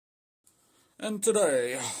And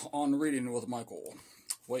today, on Reading with Michael,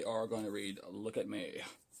 we are going to read Look at Me.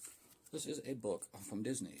 This is a book from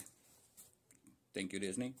Disney. Thank you,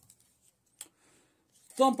 Disney.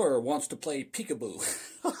 Thumper wants to play peekaboo.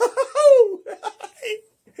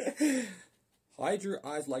 Hide your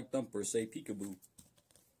eyes like Thumper, say peekaboo.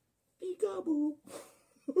 Peekaboo.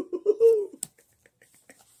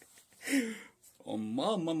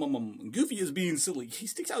 Goofy is being silly. He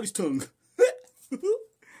sticks out his tongue.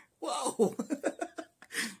 Whoa!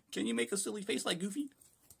 Can you make a silly face like Goofy?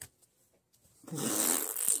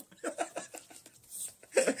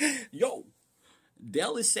 Yo!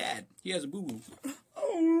 Dell is sad. He has a boo-boo.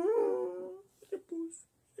 Oh, it's a puss.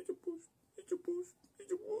 It's a puss. It's a puss.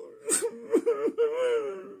 It's a puss.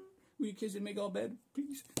 Will you kiss and make all bad,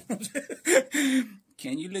 please?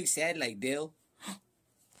 Can you look sad like Dell?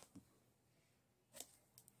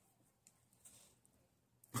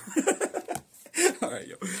 Alright,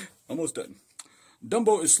 yo. Almost done.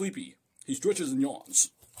 Dumbo is sleepy. He stretches and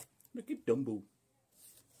yawns. Look at Dumbo.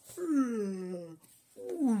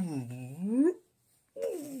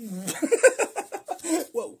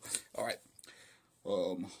 Whoa. Alright.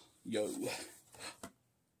 Yo.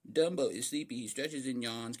 Dumbo is sleepy. He stretches and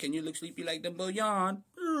yawns. Can you look sleepy like Dumbo? Yawn.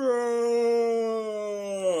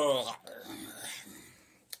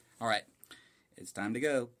 Alright. It's time to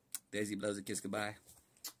go. Daisy blows a kiss goodbye.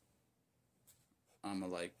 I'm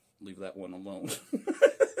gonna, leave that one alone.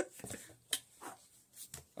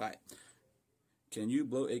 Alright. Can you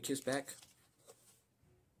blow a kiss back?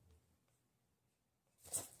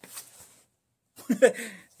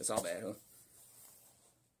 That's all bad, huh?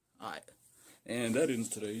 Alright. And that ends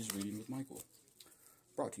today's Reading with Michael.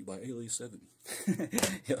 Brought to you by Alias 7.